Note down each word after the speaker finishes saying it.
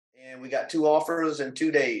and we got two offers in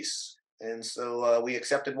 2 days. And so we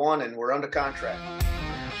accepted one and we're under contract.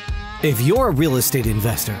 If you're a real estate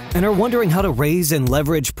investor and are wondering how to raise and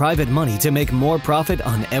leverage private money to make more profit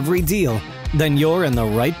on every deal, then you're in the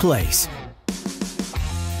right place.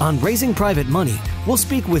 On Raising Private Money, we'll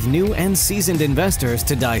speak with new and seasoned investors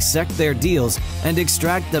to dissect their deals and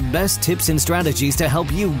extract the best tips and strategies to help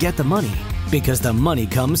you get the money, because the money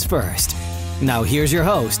comes first. Now here's your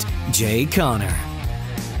host, Jay Conner.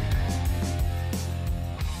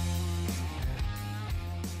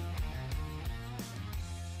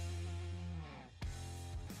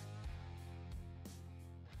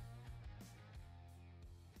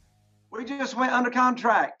 We just went under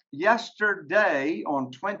contract yesterday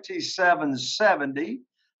on 2770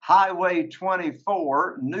 Highway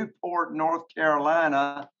 24, Newport, North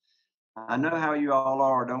Carolina. I know how you all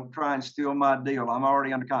are. Don't try and steal my deal. I'm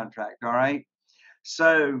already under contract, all right?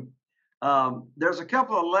 So there's a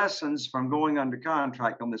couple of lessons from going under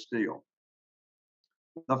contract on this deal.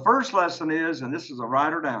 The first lesson is, and this is a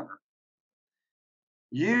writer-downer,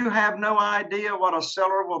 you have no idea what a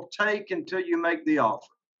seller will take until you make the offer.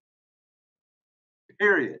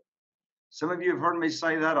 Period. Some of you have heard me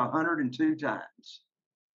say that 102 times.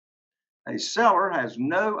 A seller has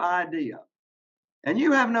no idea, and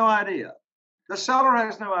you have no idea. The seller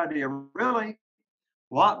has no idea really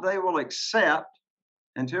what they will accept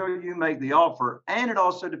until you make the offer. And it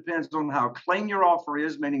also depends on how clean your offer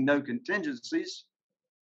is, meaning no contingencies,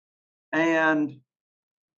 and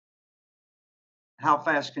how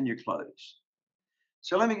fast can you close.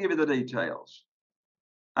 So let me give you the details.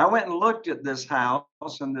 I went and looked at this house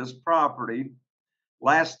and this property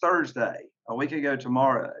last Thursday, a week ago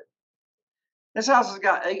tomorrow. This house has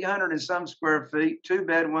got 800 and some square feet,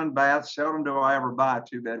 2-bed, 1-bath. Seldom do I ever buy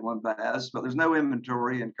 2-bed, 1-baths, but there's no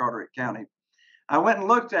inventory in Carteret County. I went and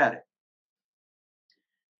looked at it.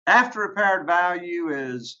 After repaired value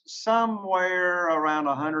is somewhere around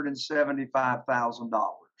 $175,000,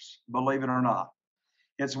 believe it or not.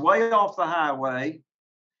 It's way off the highway.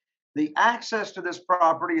 The access to this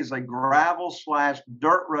property is a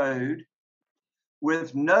gravel/dirt road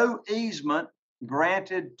with no easement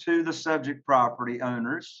granted to the subject property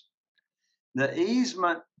owners. The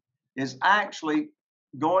easement is actually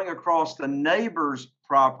going across the neighbor's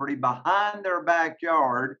property behind their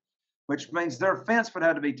backyard, which means their fence would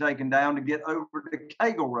have to be taken down to get over to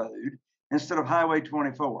Cagle Road instead of Highway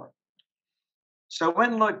 24. So I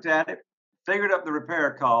went and looked at it. Figured up the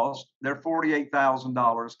repair cost. They're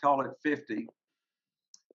 $48,000, call it $50,000.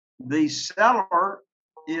 The seller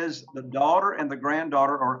is the daughter and the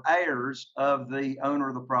granddaughter or heirs of the owner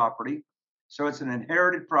of the property. So it's an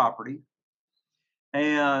inherited property.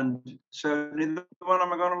 And so neither one of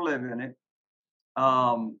them are going to live in it.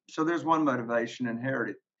 So there's one motivation,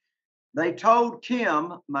 inherited. They told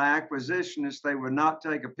Kim, my acquisitionist, they would not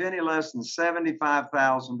take a penny less than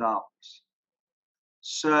 $75,000.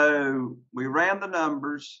 So we ran the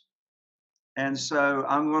numbers, and so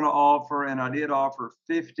I'm going to offer, and I did offer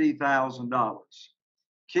 $50,000.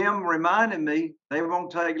 Kim reminded me they won't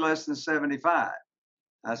take less than 75.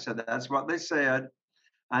 I said, that's what they said.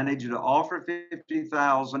 I need you to offer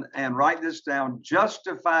 50,000 and write this down,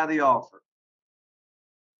 justify the offer.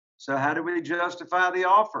 So how do we justify the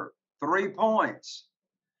offer? 3 points.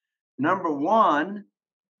 Number one,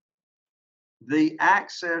 the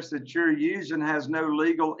access that you're using has no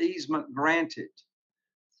legal easement granted.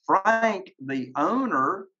 Frank, the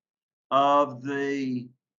owner of the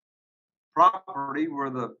property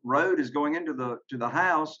where the road is going into the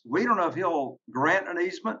house, we don't know if he'll grant an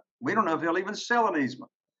easement. We don't know if he'll even sell an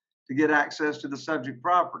easement to get access to the subject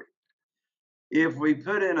property. If we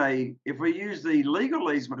use the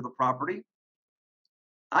legal easement of the property,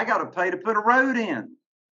 I got to pay to put a road in.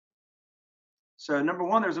 So number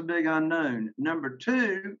one, there's a big unknown. Number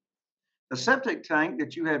two, the septic tank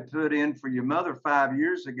that you had put in for your mother 5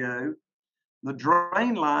 years ago, the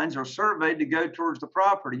drain lines are surveyed to go towards the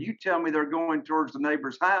property. You tell me they're going towards the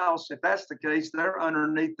neighbor's house. If that's the case, they're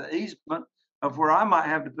underneath the easement of where I might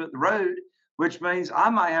have to put the road, which means I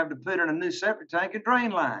might have to put in a new septic tank and drain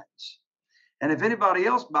lines. And if anybody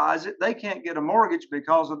else buys it, they can't get a mortgage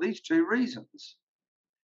because of these two reasons.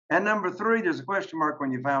 And number three, there's a question mark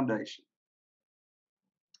on your foundation.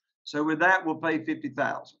 So with that, we'll pay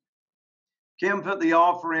 $50,000. Kim put the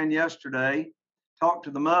offer in yesterday, talked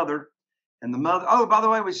to the mother, and the mother, oh, by the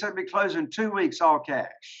way, we said we'd close in 2 weeks, all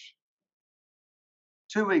cash.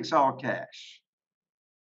 2 weeks, all cash.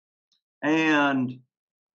 And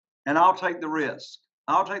I'll take the risk.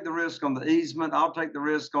 I'll take the risk on the easement. I'll take the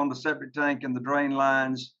risk on the septic tank and the drain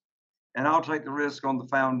lines. And I'll take the risk on the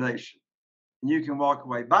foundation. And you can walk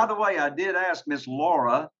away. By the way, I did ask Miss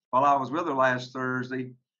Laura while I was with her last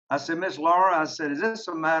Thursday. I said, Miss Laura, I said, is this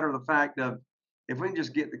a matter of the fact of if we can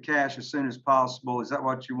just get the cash as soon as possible, is that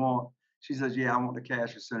what you want? She says, yeah, I want the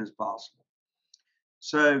cash as soon as possible.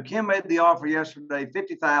 So Kim made the offer yesterday,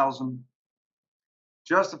 $50,000,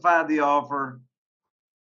 justified the offer.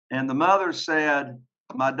 And the mother said,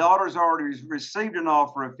 my daughter's already received an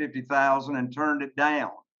offer of $50,000 and turned it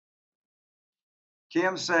down.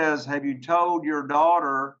 Kim says, have you told your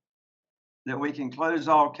daughter that we can close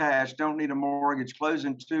all cash, don't need a mortgage, close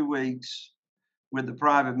in 2 weeks with the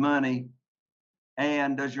private money?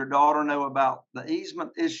 And does your daughter know about the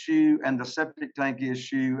easement issue and the septic tank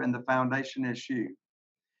issue and the foundation issue?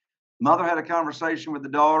 Mother had a conversation with the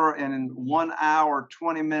daughter, and in 1 hour,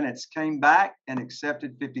 20 minutes came back and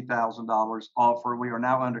accepted $50,000 offer. We are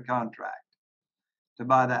now under contract to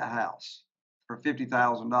buy that house for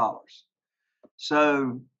 $50,000.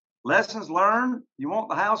 So lessons learned, you want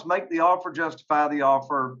the house, make the offer, justify the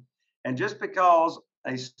offer. And just because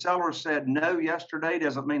a seller said no yesterday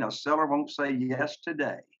doesn't mean a seller won't say yes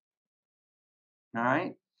today. All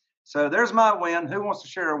right. So there's my win. Who wants to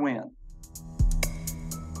share a win?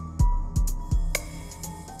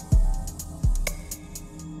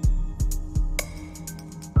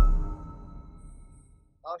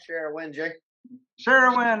 I'll share a win, Jay. Share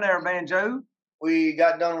a win there, Banjo. We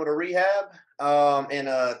got done with a rehab in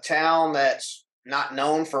a town that's not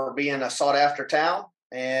known for being a sought-after town,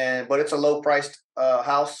 but it's a low-priced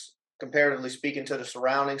house comparatively speaking to the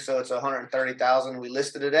surroundings. So it's $130,000 we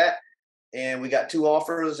listed it at, and we got 2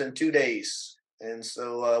 offers in 2 days, and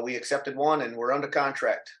so we accepted one, and we're under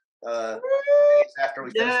contract. After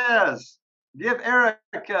we yes. Give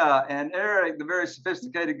Erica and Eric the very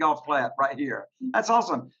sophisticated golf clap right here. That's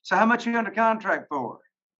awesome. So how much are you under contract for?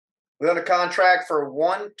 We're under contract for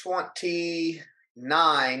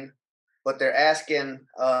 $129,000, but they're asking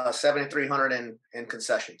 $7,300 in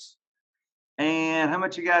concessions. And how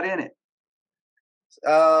much you got in it?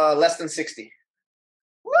 Less than 60.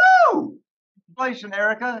 Woo! Congratulations,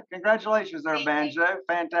 Erica. Congratulations there, Banjo.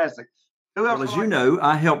 Fantastic. Well, as you know,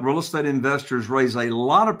 I help real estate investors raise a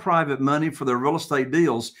lot of private money for their real estate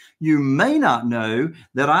deals. You may not know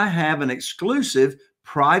that I have an exclusive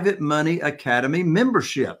Private Money Academy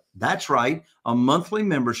membership. That's right, a monthly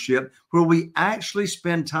membership where we actually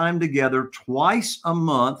spend time together twice a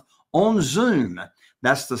month on Zoom.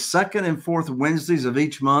 That's the 2nd and 4th Wednesdays of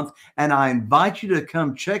each month, and I invite you to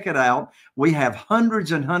come check it out. We have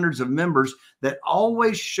hundreds and hundreds of members that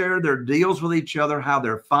always share their deals with each other, how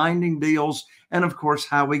they're finding deals, and of course,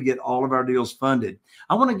 how we get all of our deals funded.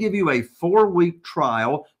 I want to give you a 4-week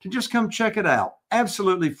trial to just come check it out,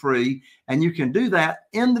 absolutely free, and you can do that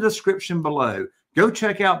in the description below. Go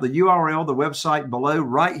check out the URL, the website below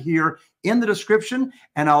right here in the description,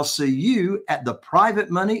 and I'll see you at the Private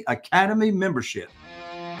Money Academy membership.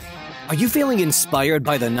 Are you feeling inspired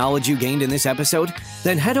by the knowledge you gained in this episode?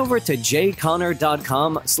 Then head over to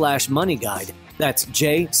jconner.com/moneyguide. That's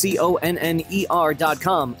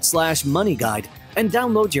jconner.com/moneyguide and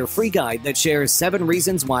download your free guide that shares 7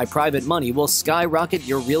 reasons why private money will skyrocket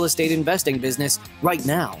your real estate investing business right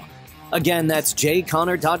now. Again, that's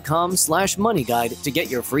jconner.com/moneyguide to get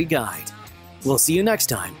your free guide. We'll see you next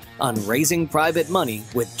time on Raising Private Money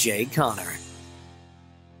with Jay Conner.